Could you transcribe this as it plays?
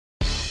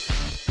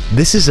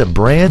This is a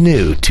brand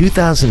new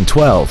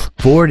 2012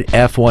 Ford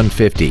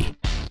F-150.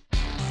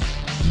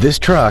 This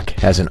truck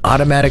has an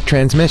automatic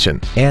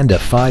transmission and a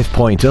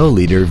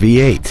 5.0-liter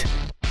V8.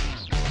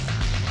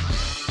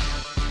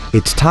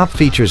 Its top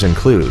features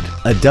include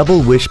a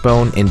double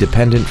wishbone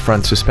independent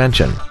front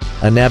suspension,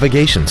 a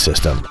navigation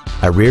system,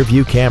 a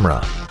rear-view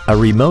camera, a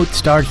remote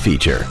start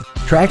feature,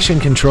 traction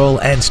control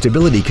and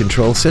stability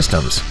control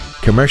systems,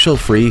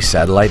 commercial-free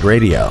satellite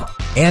radio,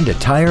 and a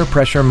tire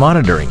pressure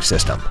monitoring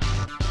system.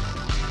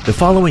 The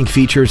following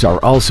features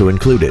are also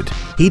included: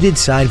 heated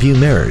side view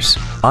mirrors,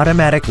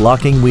 automatic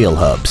locking wheel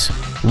hubs,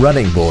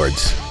 running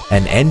boards,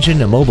 an engine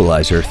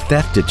immobilizer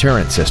theft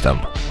deterrent system,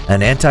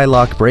 an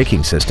anti-lock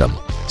braking system,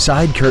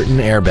 side curtain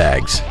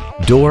airbags,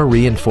 door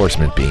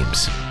reinforcement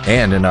beams,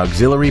 and an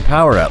auxiliary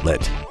power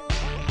outlet.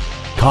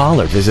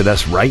 Call or visit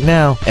us right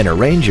now and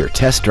arrange your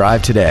test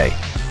drive today.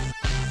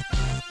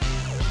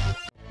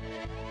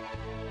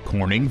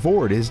 Corning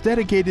Ford is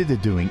dedicated to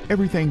doing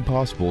everything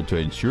possible to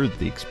ensure that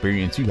the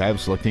experience you have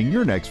selecting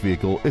your next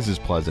vehicle is as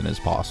pleasant as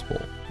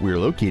possible. We're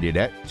located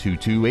at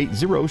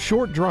 2280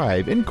 Short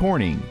Drive in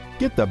Corning.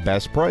 Get the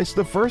best price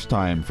the first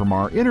time from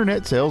our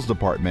internet sales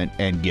department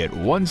and get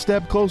one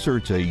step closer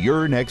to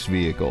your next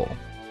vehicle.